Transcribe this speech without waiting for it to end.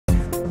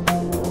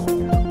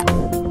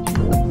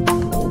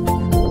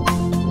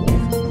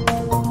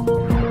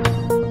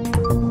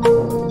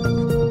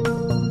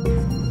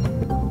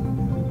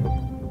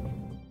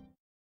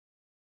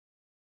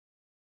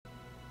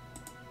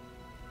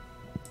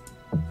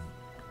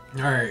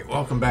Alright,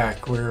 welcome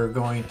back. We're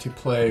going to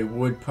play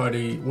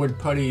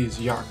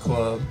Woodputters Yacht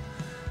Club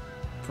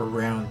for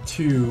round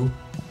 2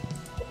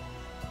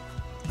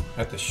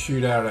 at the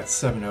Shootout at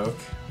Sevenoake.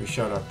 We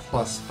shot a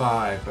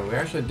 +5, but we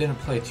actually didn't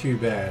play too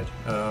bad.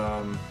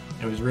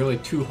 It was really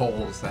 2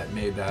 holes that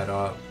made that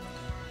up.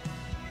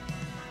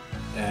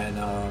 And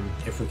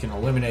if we can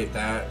eliminate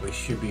that, we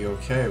should be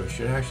okay. We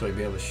should actually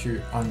be able to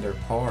shoot under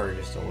par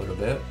just a little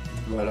bit.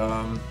 But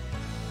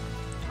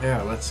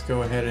yeah, let's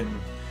go ahead and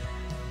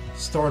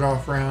start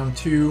off round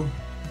 2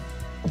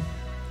 with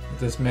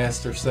this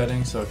master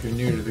setting. So if you're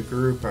new to the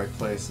group, I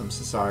play some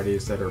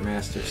societies that are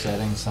master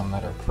settings, some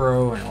that are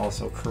pro, and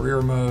also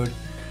career mode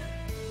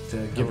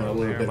to give it a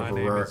little bit of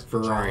a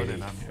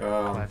variety.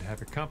 Glad to have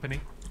your company.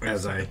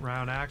 As I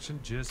round action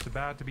just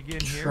about to begin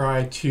here.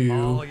 Try to.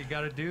 All you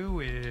got to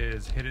do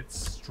is hit it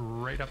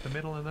straight up the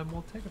middle, and then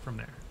we'll take it from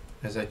there.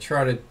 As I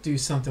try to do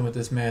something with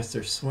this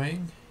master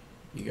swing,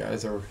 you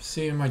guys are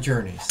seeing my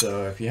journey.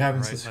 So if you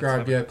haven't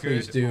subscribed yet,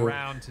 please do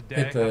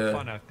hit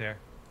the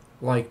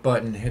like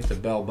button, hit the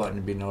bell button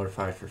to be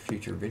notified for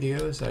future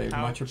videos. I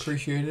much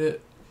appreciate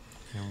it.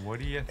 And what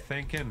are you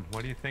thinking?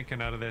 What are you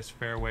thinking out of this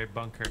fairway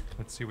bunker?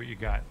 Let's see what you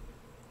got.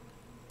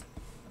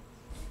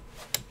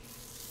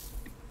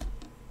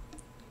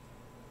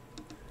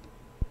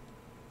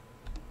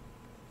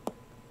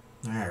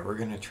 All right, we're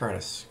gonna try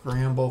to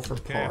scramble for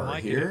par I'm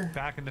liking here. It.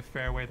 Back in the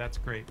fairway, that's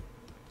great.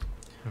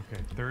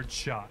 Okay, third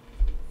shot.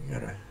 You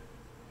got a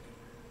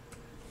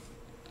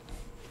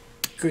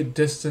good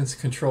distance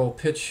control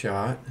pitch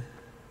shot.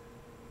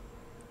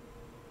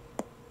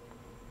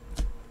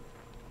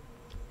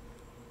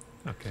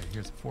 Okay,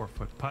 here's a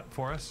 4-foot putt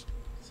for us.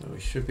 So we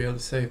should be able to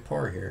save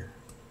par here.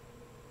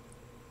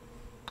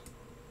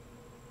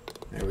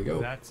 There we go.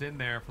 That's in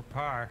there for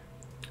par.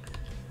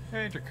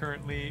 And you're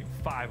currently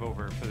 5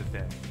 over for the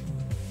day.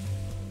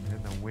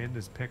 And the wind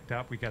is picked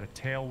up. We got a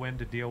tailwind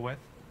to deal with.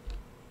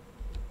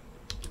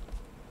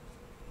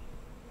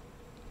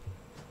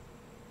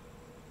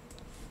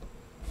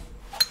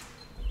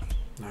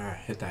 Alright,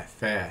 hit that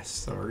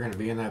fast. So we're going to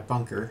be in that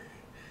bunker.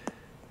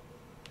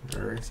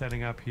 Or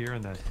setting up here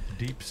in the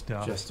deep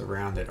stuff. Just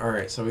around it.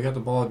 Alright, so we got the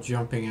ball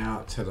jumping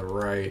out to the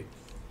right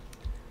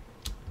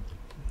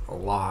a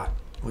lot.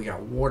 We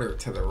got water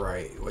to the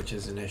right, which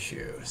is an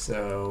issue.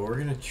 So we're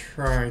going to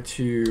try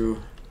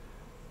to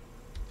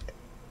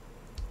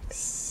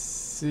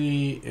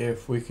see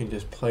if we can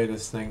just play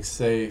this thing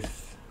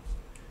safe.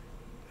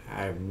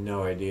 I have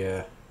no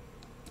idea.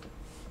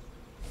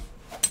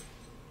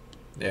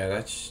 Yeah,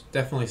 that's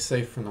definitely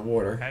safe from the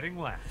water. Heading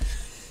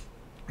left.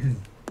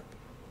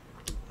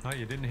 Well,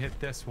 you didn't hit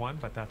this one,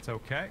 but that's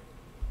okay.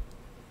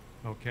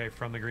 Okay,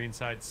 from the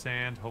greenside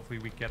sand. Hopefully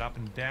we get up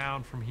and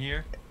down from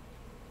here.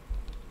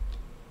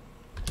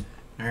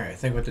 Alright, I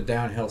think with the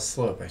downhill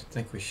slope, I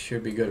think we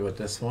should be good with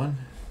this one.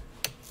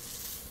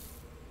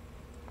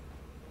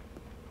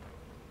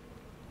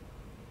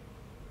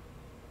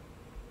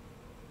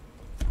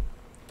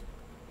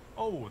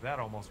 Oh, that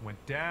almost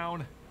went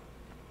down.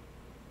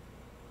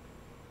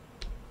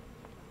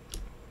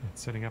 And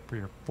setting up for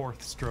your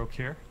 4th stroke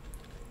here.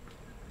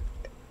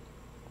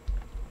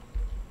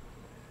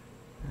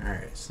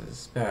 Alright, so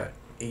it's about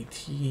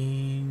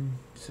 18,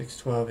 6,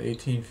 12,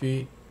 18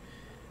 feet.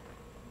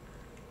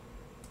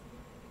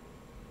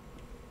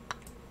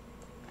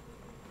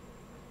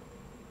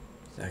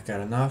 Is that got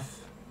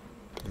enough?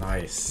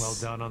 Nice. Well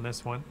done on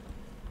this one.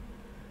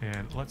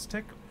 And let's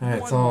take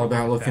It's all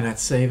about looking at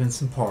saving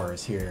some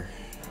pars here.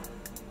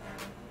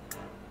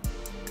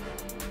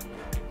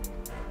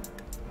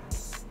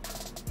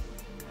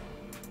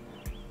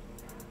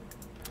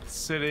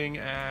 Sitting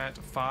at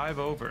 5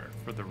 over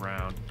for the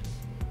round.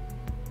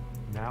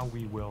 Now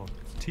we will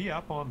tee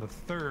up on the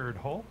 3rd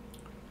hole.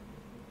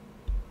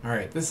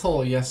 Alright, this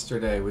hole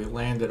yesterday we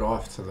landed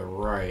off to the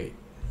right.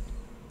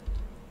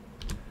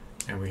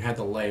 And we had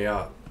to lay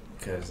up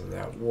because of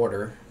that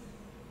water.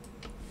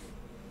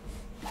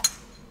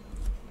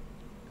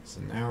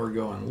 So now we're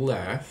going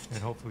left.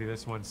 And hopefully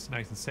this one's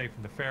nice and safe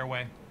in the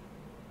fairway.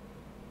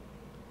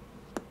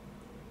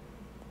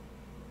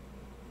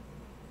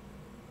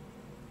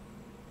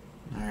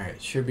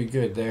 Alright, should be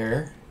good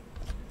there.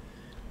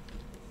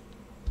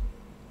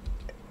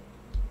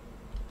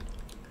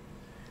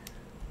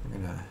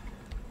 I'm gonna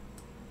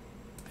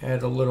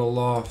add a little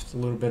loft, a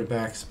little bit of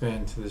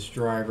backspin to this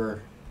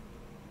driver.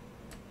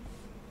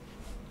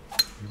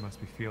 You must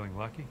be feeling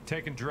lucky.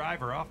 Taking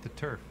driver off the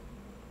turf.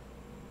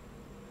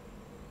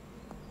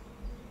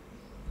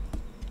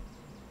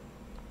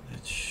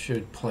 That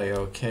should play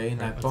okay in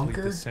that Let's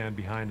bunker. leave the sand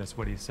behind us.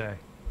 What do you say?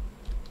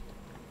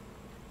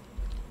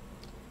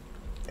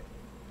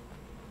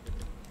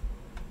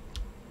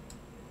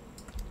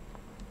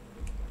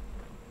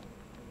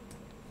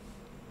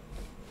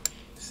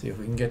 See if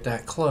we can get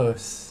that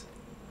close.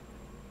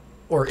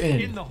 Or in.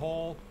 In the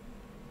hole.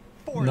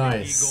 For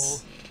nice. the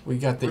eagle. We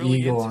got the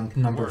eagle on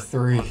number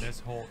 3. On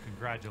this hole.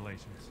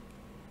 Congratulations.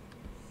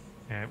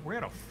 And we're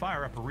going to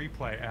fire up a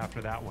replay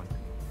after that one.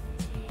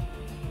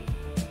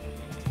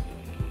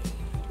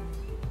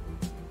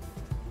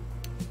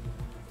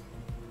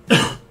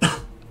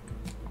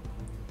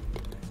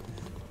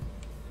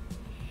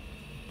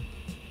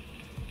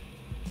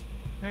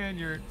 And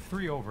you're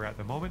 3 over at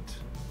the moment.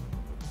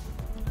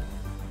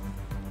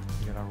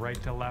 You got a right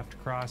to left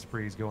cross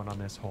breeze going on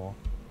this hole.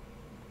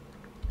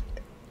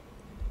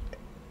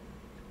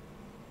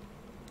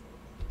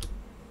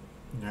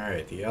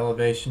 Alright, the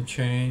elevation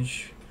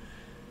change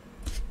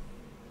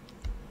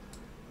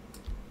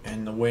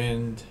and the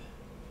wind.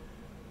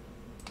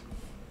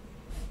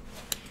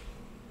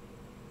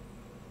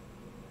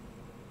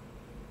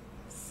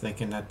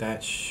 Thinking that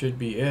that should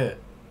be it.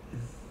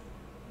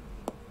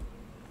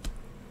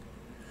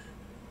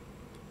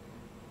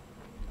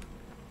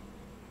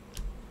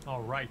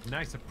 All right,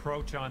 nice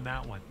approach on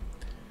that one.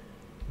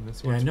 And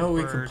this Yeah, I one's know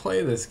we preferred. can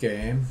play this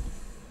game.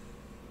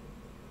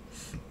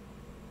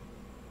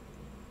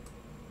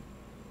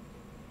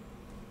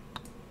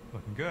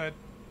 Looking good.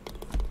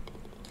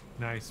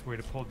 Nice way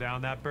to pull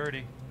down that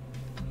birdie.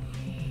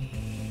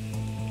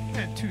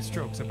 And 2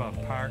 strokes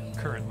above par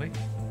currently.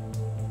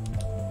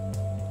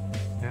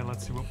 And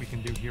let's see what we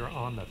can do here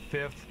on the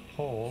 5th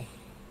hole.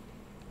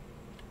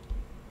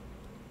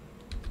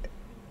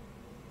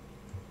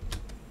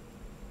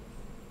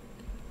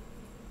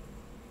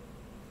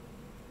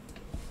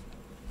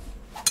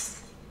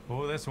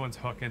 Oh, this one's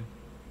hooking.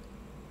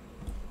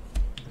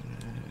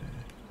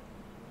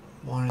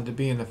 Wanted to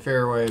be in the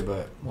fairway,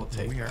 but we'll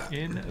take We that. are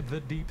in the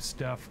deep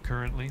stuff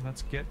currently.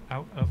 Let's get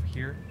out of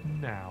here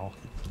now.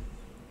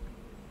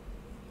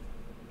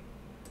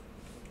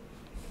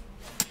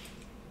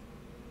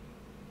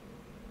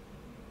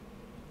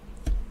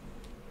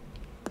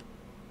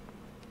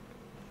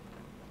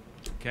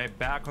 Okay,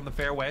 back on the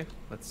fairway.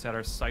 Let's set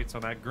our sights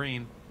on that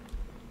green.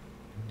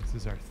 This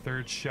is our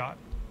 3rd shot.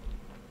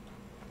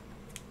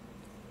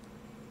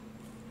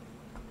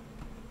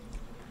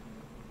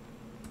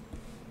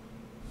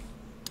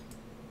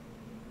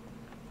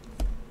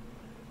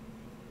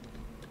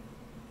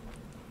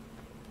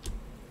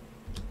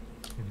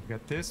 And you've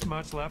got this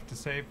much left to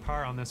save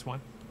par on this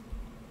one.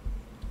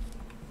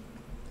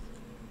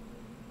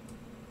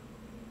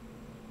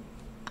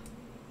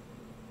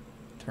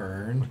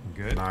 Turn.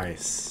 Good.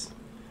 Nice.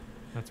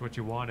 That's what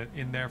you wanted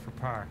in there for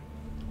par.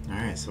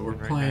 Alright, so we're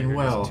And right playing now you're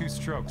well. just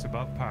 2 strokes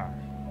above par.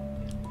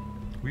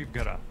 We've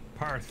got a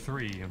par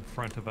 3 in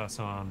front of us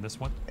on this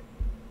one.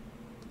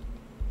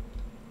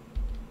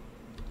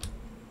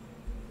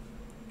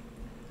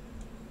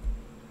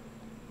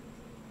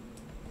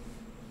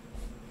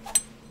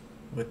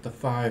 With the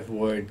 5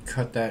 wood,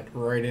 cut that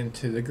right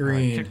into the All right,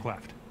 green. kick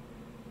left.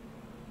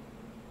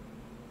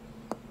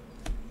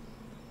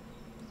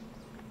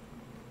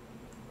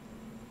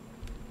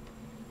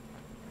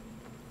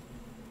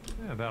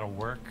 Yeah, that'll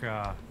work.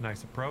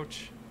 Nice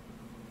approach.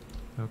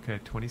 Okay,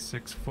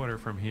 26 footer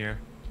from here.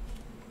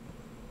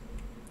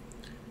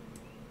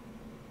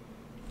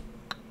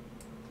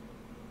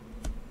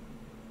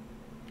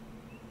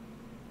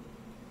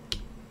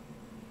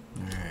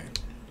 Alright,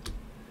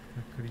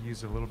 I could have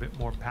used a little bit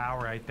more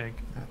power, I think.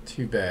 not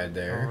too bad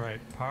there. All right,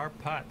 par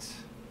putt.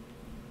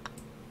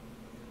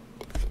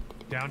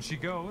 Down she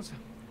goes.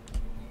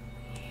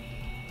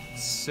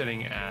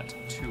 Sitting at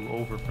 2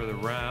 over for the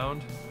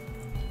round.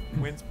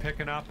 Wind's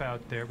picking up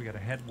out there. We got a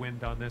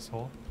headwind on this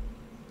hole.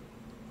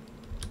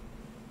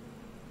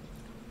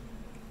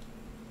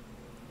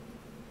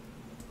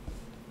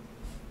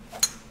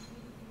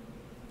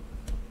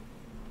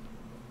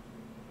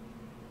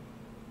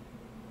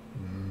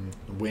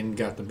 The wind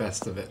got the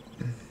best of it.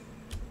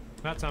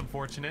 That's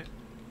unfortunate.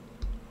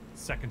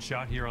 Second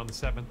shot here on the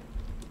 7th.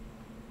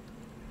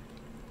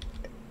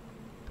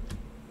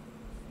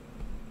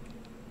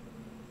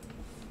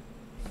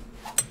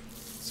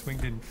 Swing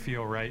didn't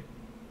feel right.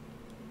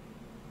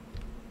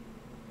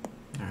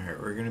 Alright,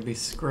 we're going to be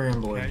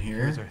scrambling Okay,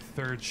 here. here's our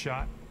 3rd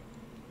shot.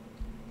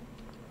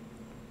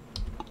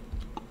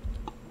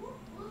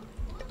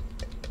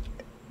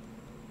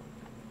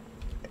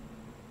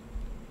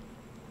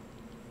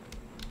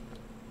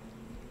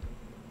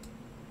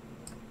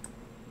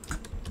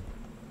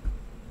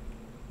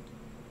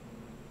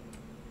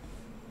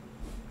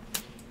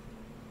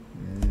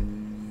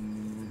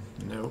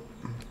 Nope.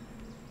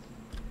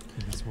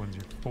 And this one's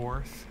your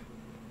 4th.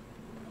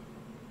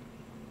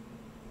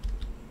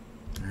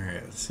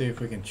 Alright, let's see if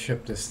we can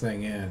chip this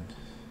thing in.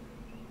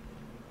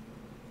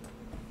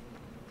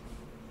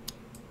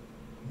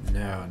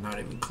 No, not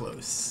even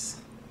close.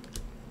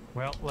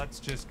 Well, let's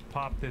just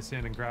pop this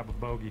in and grab a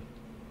bogey.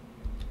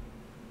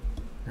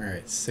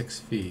 Alright, 6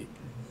 feet.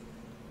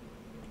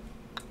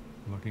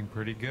 Looking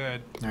pretty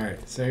good.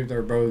 Alright, saved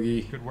our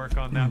bogey. Good work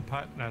on that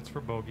putt. That's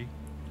for bogey.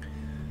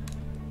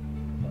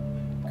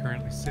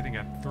 Currently sitting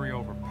at 3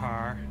 over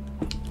par.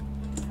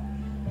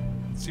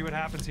 Let's see what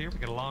happens here. We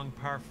got a long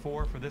par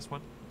 4 for this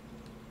one.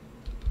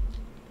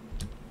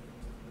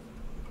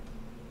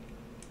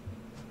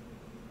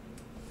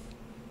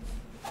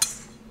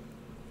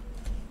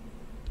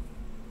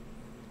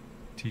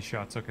 Tee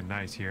shot's looking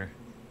nice here.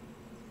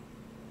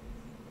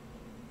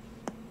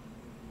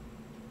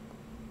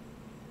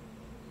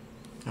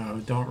 Oh,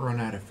 don't run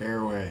out of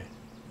fairway.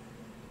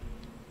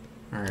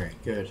 Alright,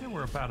 good. And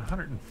we're about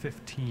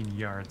 115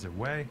 yards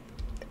away.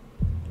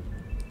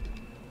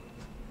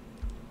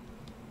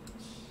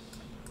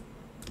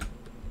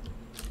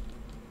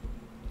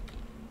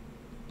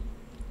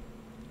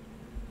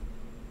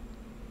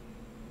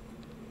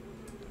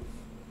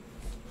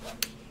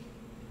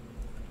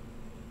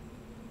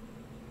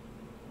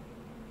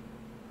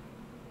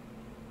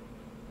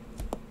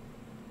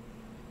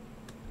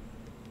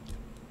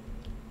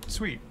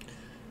 Sweet.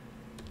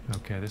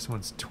 Okay, this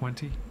one's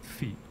 20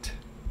 feet.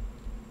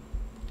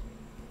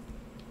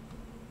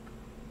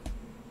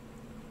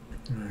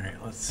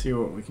 Alright, let's see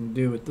what we can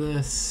do with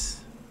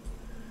this.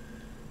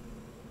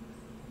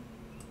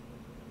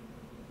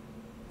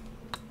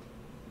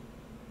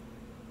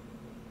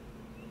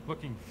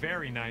 Looking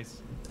very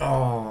nice.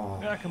 Oh,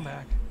 Yeah, come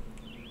back.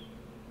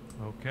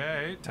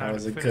 Okay, that time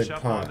was to a finish good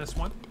up putt. on this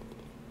one.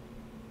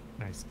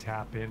 Nice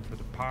tap in for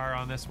the par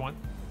on this one.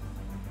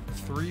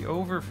 3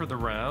 over for the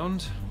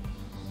round.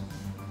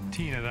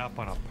 Teeing it up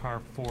on a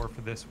par 4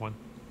 for this one.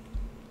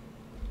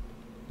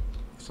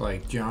 Looks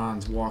like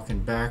John's walking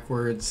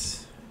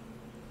backwards.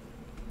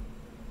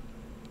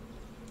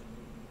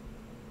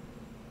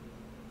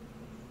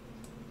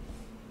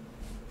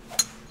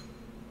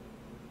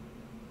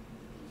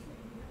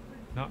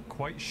 Not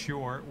quite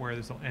sure where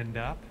this will end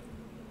up.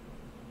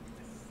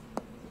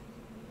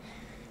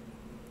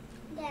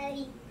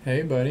 Daddy,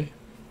 Hey, buddy.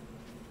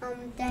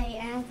 Daddy,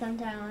 I have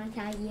something I want to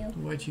tell you.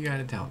 What you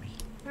gotta tell me?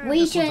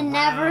 We This one's should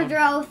never around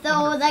throw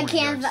soda 140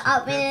 cans yards.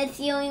 up in the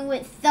ceiling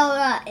with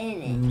soda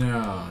in it.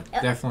 No,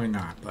 definitely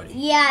not, buddy.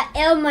 Yeah,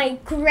 it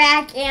might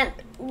crack and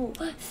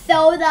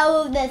soda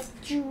will just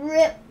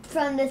drip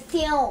from the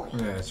ceiling.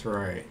 That's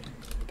right.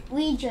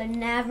 We should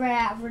never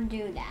ever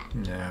do that.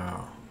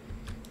 No.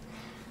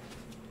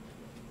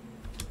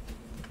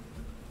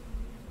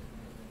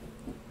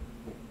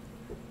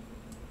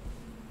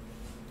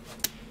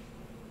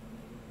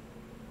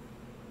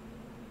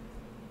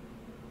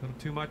 A little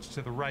too much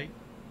to the right.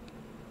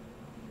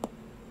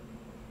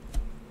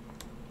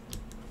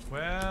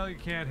 Well, you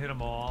can't hit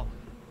them all.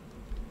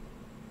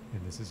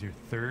 And this is your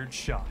third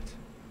shot.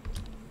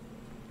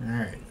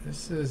 Alright,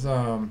 this is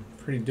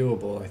pretty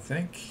doable, I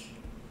think.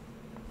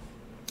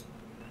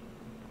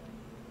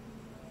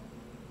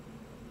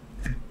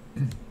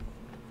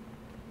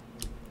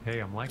 Hey,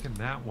 I'm liking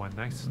that one.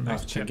 Nice, Enough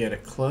nice to chip. get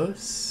it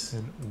close.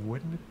 And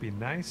wouldn't it be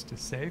nice to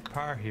save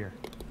par here?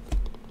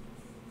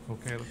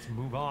 Okay, let's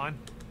move on.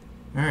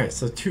 Alright,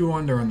 so 2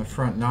 under on the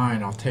front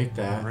 9. I'll take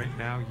that. Right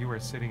now, you are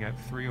sitting at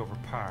 3 over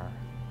par.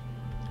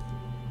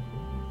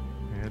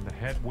 And the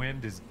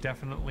headwind is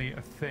definitely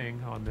a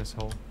thing on this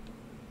hole.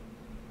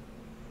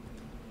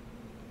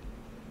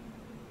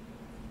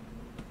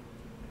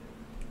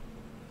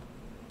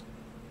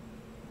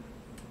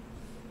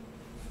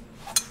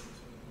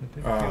 It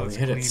didn't feel Oh, we as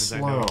hit clean it as I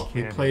know slow. it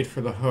We can played be.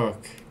 for the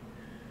hook,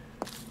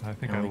 I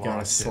think and I we got a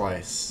lost it.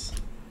 slice.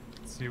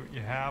 Let's see what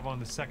you have on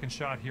the second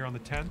shot here on the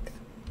 10th.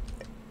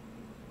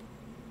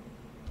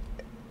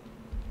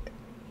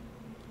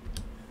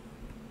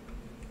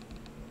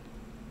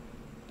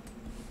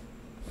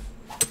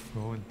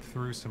 Going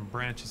through some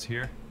branches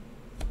here.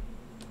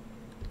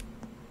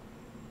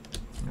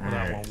 Well, that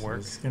Alright, won't so work.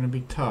 it's gonna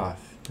be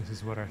tough. This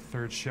is what our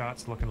third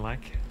shot's looking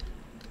like.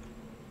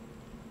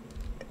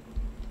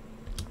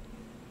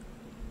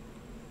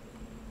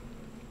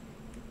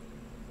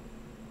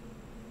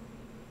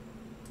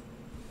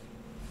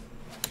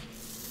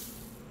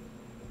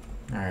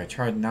 Alright,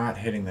 tried not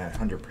hitting that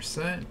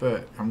 100%,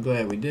 but I'm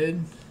glad we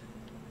did.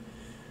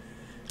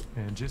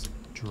 And just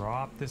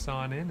drop this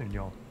on in and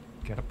you'll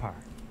get a par.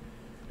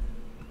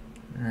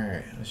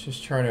 Alright, let's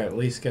just try to at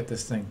least get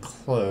this thing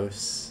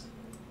close.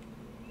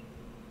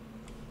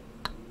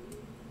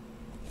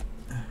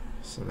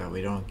 So that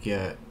we don't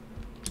get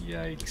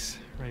Yikes.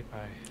 Right by.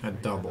 a right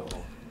by double. the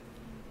hole.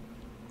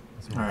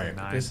 This one's a Alright,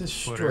 but this is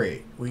 9-footer.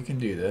 straight. We can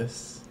do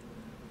this.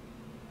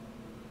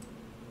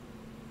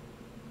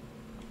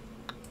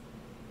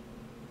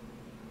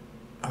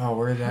 Oh,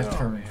 where did that Oh,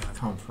 turn man.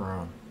 come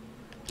from?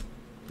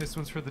 This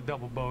one's for the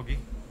double bogey.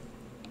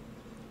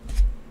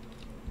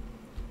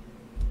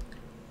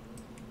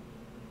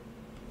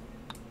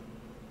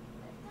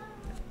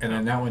 And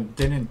then that one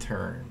didn't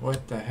turn.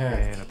 What the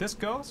heck? And if this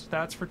goes,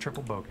 that's for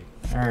triple bogey.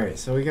 Alright,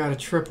 so we got a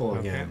triple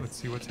Okay, again. let's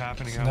see what's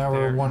happening So out now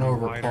there. we're 1 in the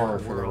over wider par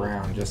for the world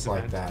round, in just this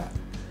like event. that.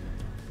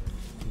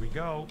 Here we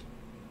go.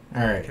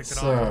 Alright, Kick it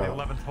off on the so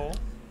 11th hole.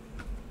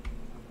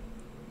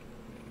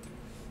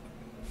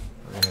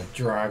 we're gonna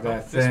drive Oh,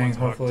 that this thing. one's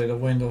hooked. Hopefully the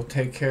wind will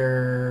take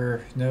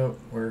care. Nope,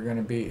 we're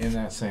gonna be in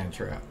that sand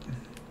trap.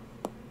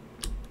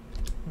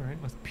 All right,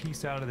 let's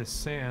piece out of this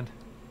sand.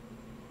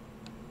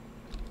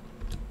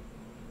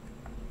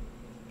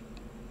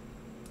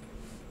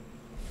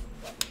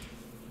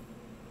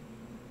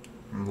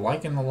 I'm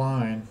liking the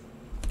line.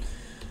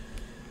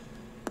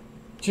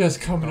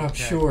 Just coming up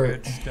Okay,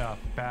 short. Good stuff.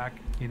 Back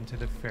into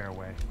the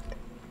fairway.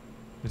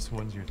 This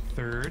one's your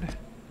third.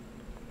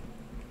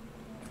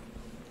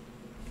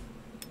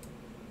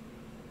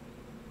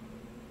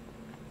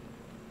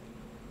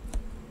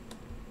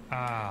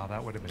 Ah,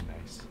 that would have been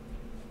nice.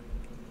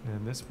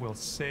 And this will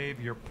save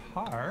your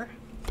par.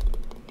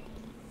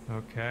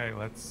 Okay,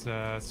 let's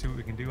see what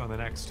we can do on the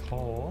next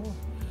hole.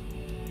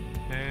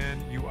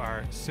 And you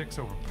are 6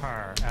 over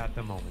par at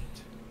the moment.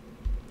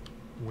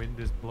 Wind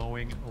is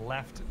blowing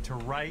left to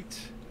right.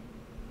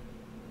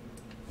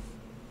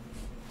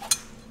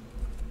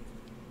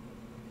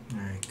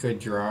 Alright, good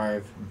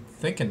drive. I'm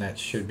thinking that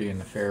should be in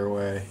the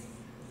fairway.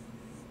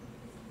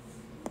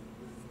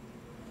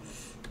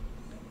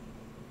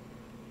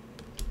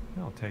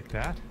 I'll take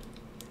that.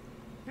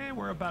 And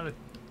we're about,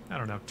 I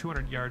don't know,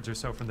 200 yards or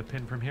so from the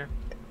pin from here.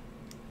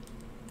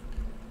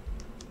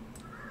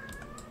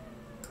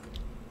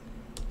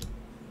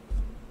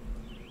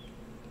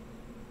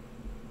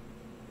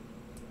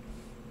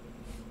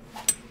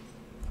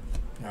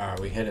 Ah,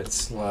 we hit it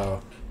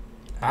slow.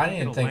 I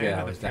didn't It'll think land that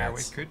in was the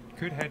fairway. that.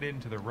 Could head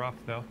into the rough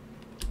though.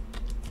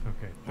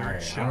 Okay, third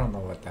Alright, shot. I don't know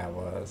what that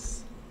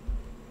was.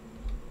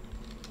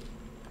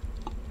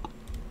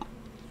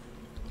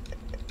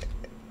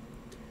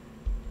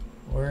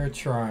 We're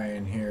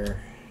trying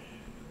here.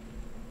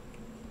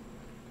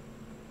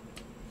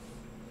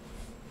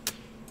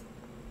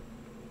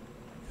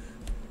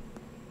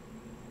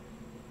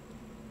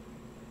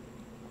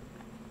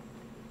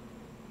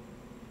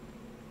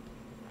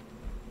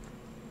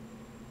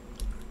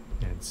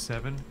 And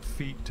 7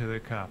 feet to the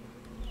cup.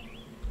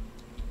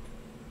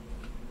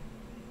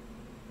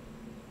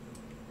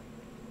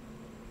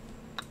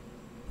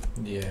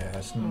 Yeah,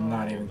 it's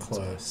not even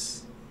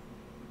close.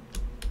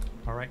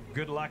 All right,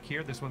 good luck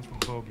here. This one's from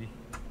bogey.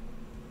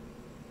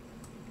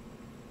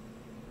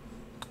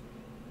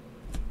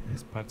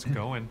 This putt's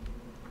going.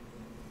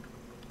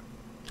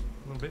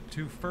 A little bit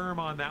too firm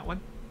on that one.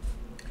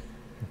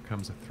 Here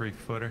comes a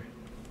 3-footer.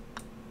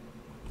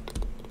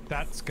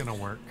 That's gonna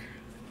work.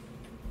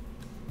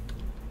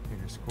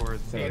 Your score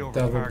is 8 So over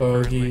double par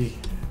bogey.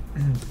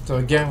 currently. So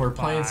again, we're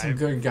playing some 5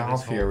 good for this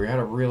golf here. hole. We had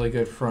a really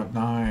good front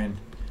 9.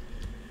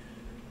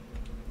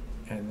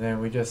 And then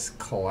we just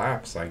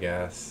collapse, I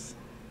guess.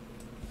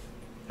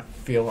 I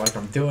feel like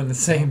I'm doing the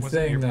same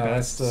Wasn't thing your though.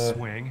 best That's the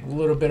swing.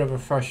 little bit of a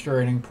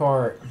frustrating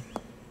part.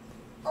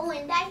 Oh,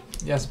 and I.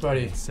 Yes,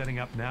 buddy. Setting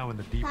up now in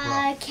the deep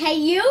rough. Can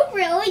you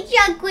really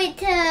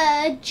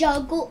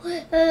juggle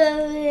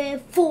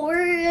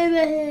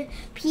 4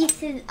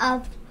 pieces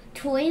of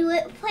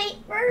toilet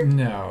paper?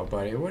 No,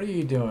 buddy. What are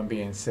you doing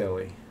being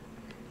silly?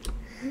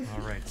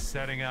 All right,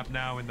 setting up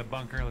now in the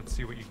bunker. Let's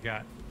see what you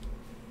got.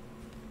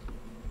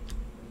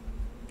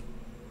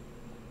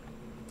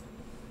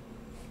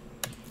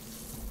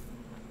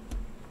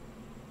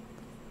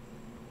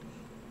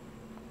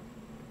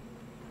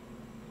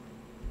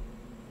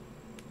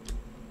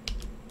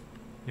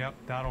 Yep,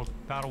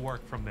 that'll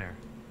work from there.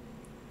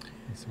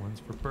 This one's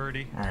for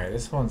birdie. Alright,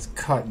 this one's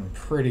cutting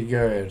pretty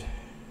good.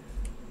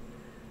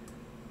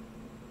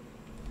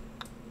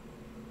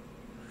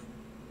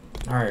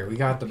 Alright, we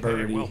got the Okay,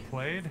 birdie. well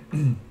played.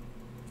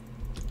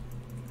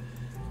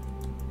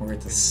 We're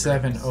at the Been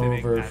 7 sitting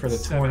over at for the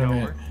 7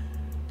 tournament. over.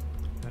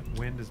 That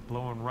wind is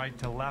blowing right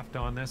to left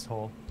on this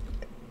hole.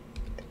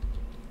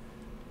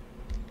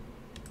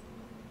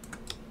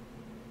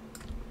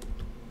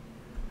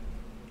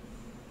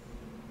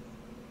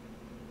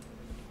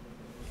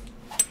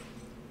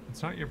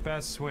 It's not your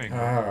best swing.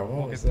 Ah, but what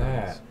we'll was get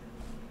that? those.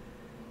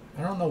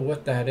 I don't know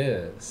what that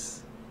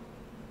is.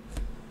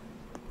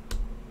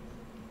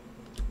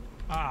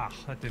 Ah,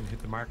 that didn't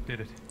hit the mark, did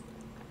it?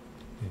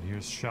 And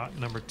here's shot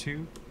number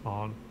 2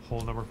 on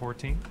hole number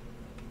 14.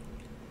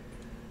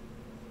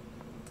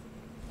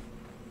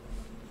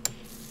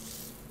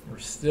 We're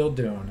still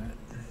doing it.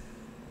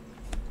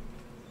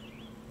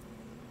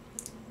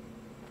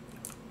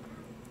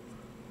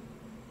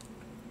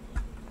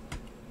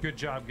 Good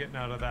job getting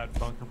out of that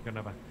bunker. We're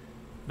gonna have a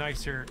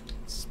nicer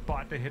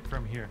spot to hit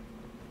from here.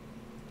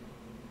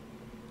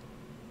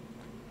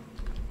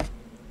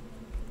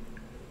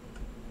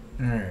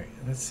 Alright,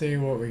 let's see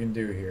what we can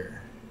do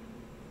here.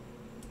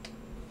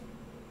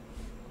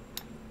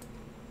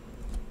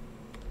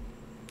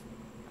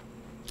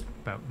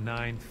 About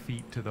 9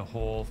 feet to the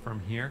hole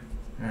from here.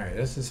 Alright,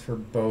 this is for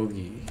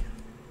bogey.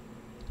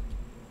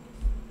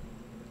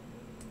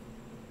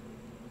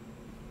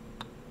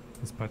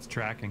 This putt's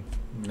tracking.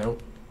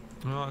 Nope.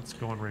 Oh, it's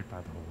going right by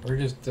the hole. We're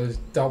just, those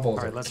doubles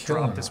All are right, let's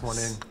killing drop this one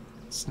us. in,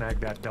 snag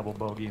that double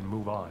bogey, and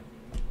move on.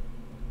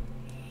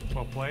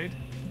 Well played.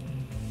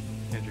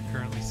 And you're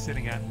currently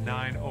sitting at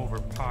 9 over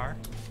par.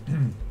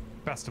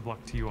 Best of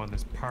luck to you on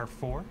this par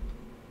 4.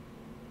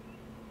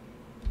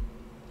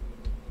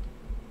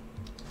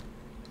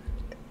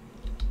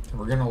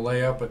 We're gonna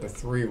lay up at the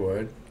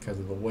 3-wood because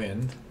of the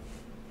wind.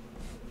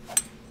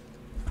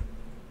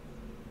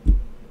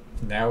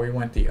 Now we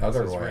went the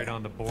other This is way. right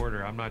on the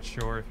border. I'm not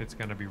sure if it's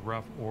going to be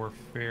rough or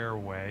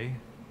fairway.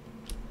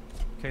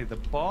 Okay, the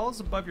ball's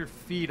above your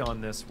feet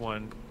on this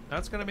one.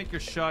 That's going to make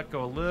your shot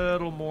go a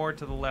little more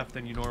to the left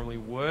than you normally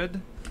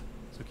would.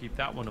 So keep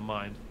that one in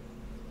mind.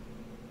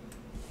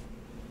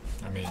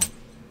 I mean,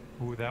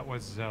 Ooh, that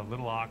was a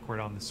little awkward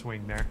on the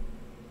swing there.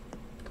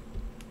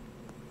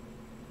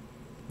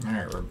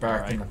 alright, we're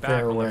back All in the right,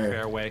 back on the fairway.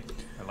 fairway.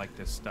 I like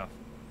this stuff.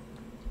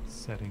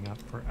 Setting up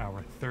for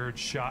our 3rd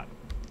shot.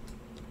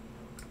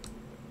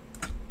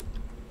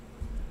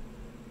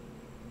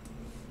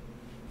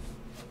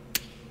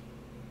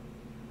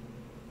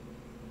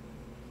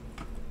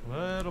 A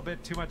little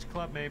bit too much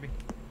club, maybe.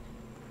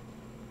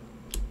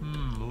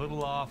 A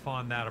little off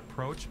on that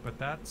approach, but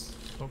that's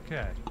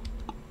okay.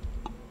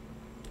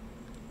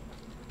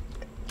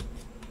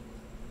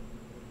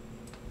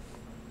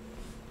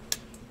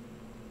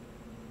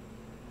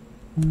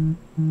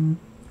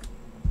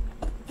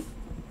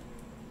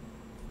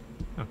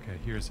 Okay,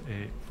 here's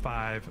a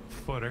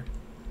 5-footer.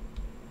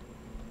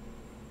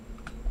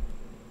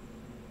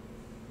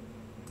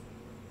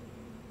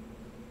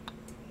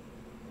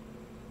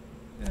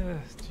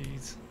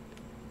 Jeez.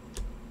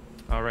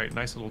 All right,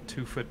 nice little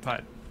 2-foot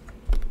putt.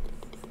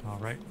 All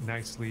right,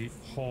 nicely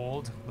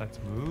hold. Let's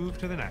move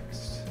to the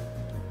next.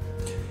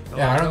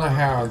 Yeah, I don't know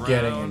how Around.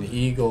 getting an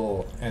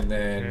eagle and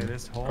Okay, then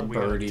this a hole we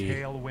got a birdie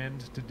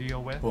tailwind to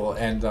deal with. will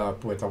end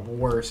up with a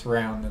worse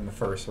round than the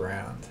first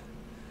round.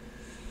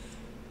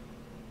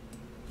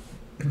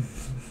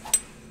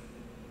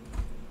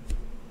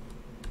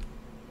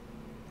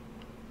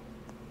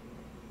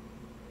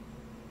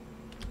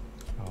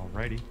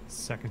 Alrighty,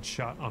 second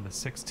shot on the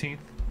 16th.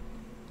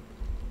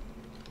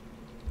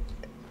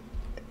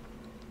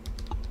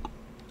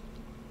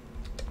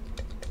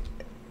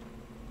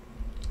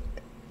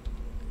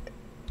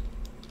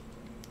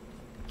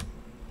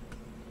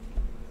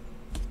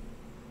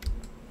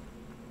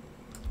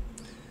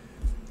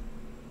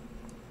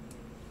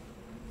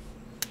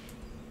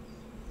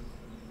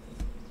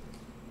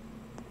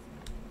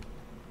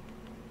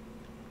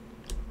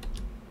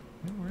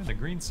 Well, we're in the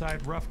green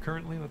side rough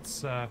currently.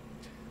 Let's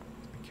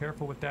be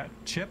careful with that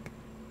chip.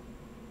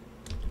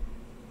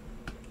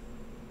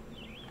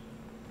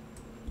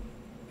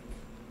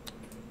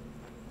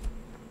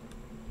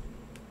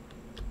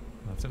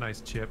 That's a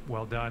nice chip.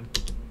 Well done.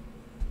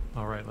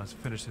 All right, let's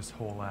finish this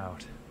hole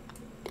out.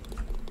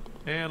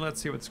 And let's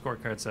see what the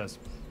scorecard says.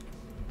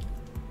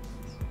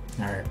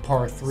 All right,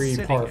 par 3,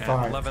 Sitting par at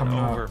 5 11 coming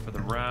over up. for the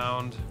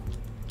round.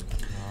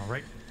 All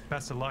right,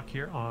 best of luck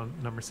here on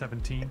number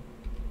 17.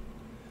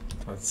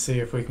 Let's see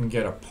if we can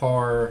get a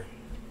par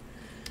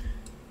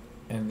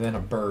and then a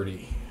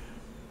birdie.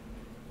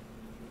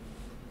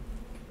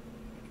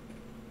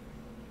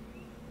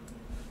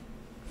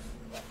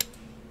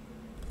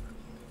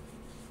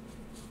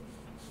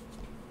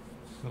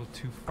 A little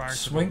too far to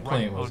Swing the right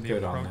plane was on the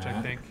good on approach, I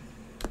that. think.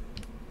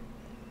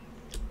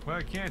 Well,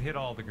 I can't hit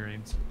all the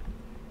greens.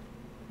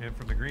 And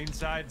from the green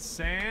side,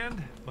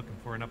 sand. Looking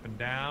for an up and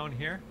down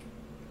here.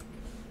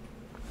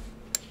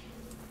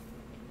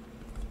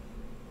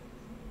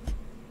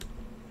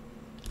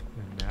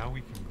 And now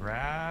we can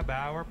grab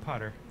our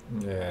putter.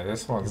 Yeah,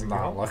 this one's Here we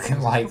not go.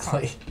 looking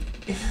likely.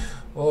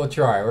 We'll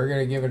try. We're going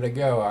to give it a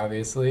go,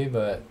 obviously,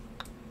 but...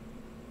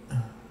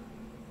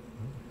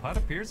 Putt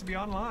appears to be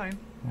online.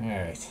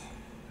 Alright.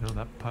 No,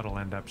 that putt will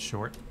end up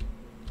short.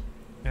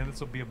 And this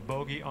will be a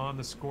bogey on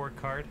the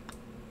scorecard.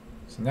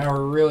 So now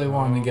we're really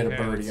wanting to get a Okay,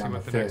 let's birdie see on the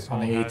what the next 5th, on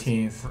the hole has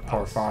 18th, for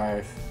par us.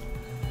 5.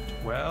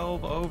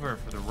 12 over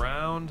for the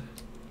round.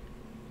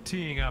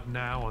 Teeing up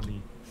now on the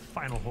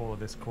final hole of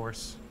this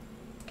course.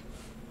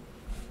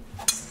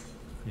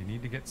 You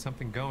need to get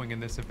something going in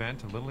this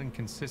event, a little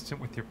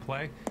inconsistent with your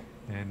play,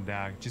 and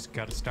just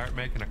got to start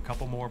making a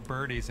couple more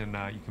birdies, and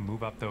you can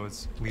move up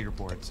those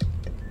leaderboards.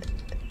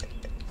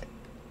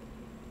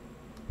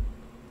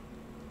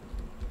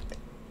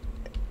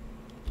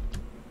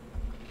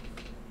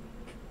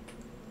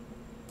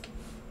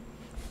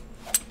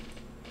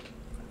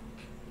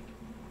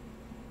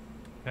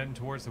 Heading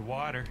towards the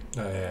water.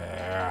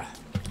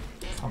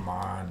 Come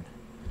on.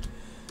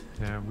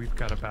 And we've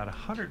got about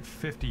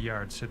 150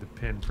 yards to the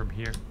pin from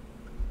here.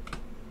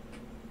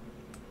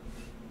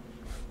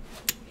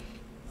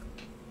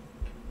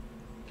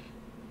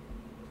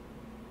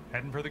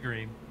 Heading for the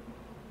green.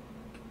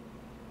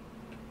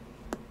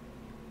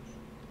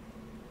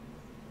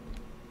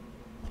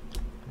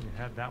 You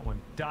had that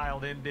one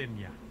dialed in, didn't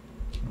you?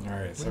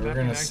 Alright, so Wouldn't we're that be going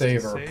to nice to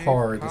save our save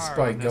par par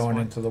despite on this going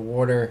one? into the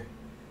water.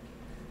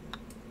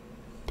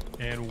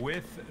 And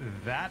with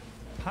that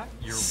putt,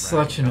 you're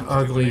Such right an up to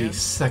ugly land.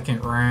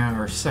 second round,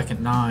 or second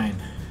 9.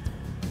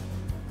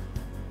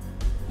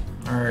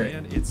 Alright,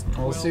 And it's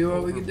we'll 12 see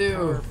what we over can do.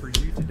 par for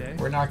you today.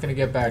 We're not going to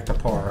get back to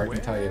par, I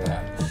can tell you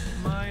that. Well,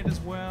 might as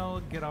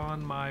well get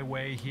on my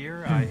way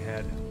here. I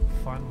had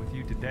fun with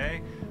you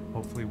today.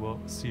 Hopefully we'll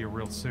see you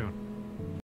real soon.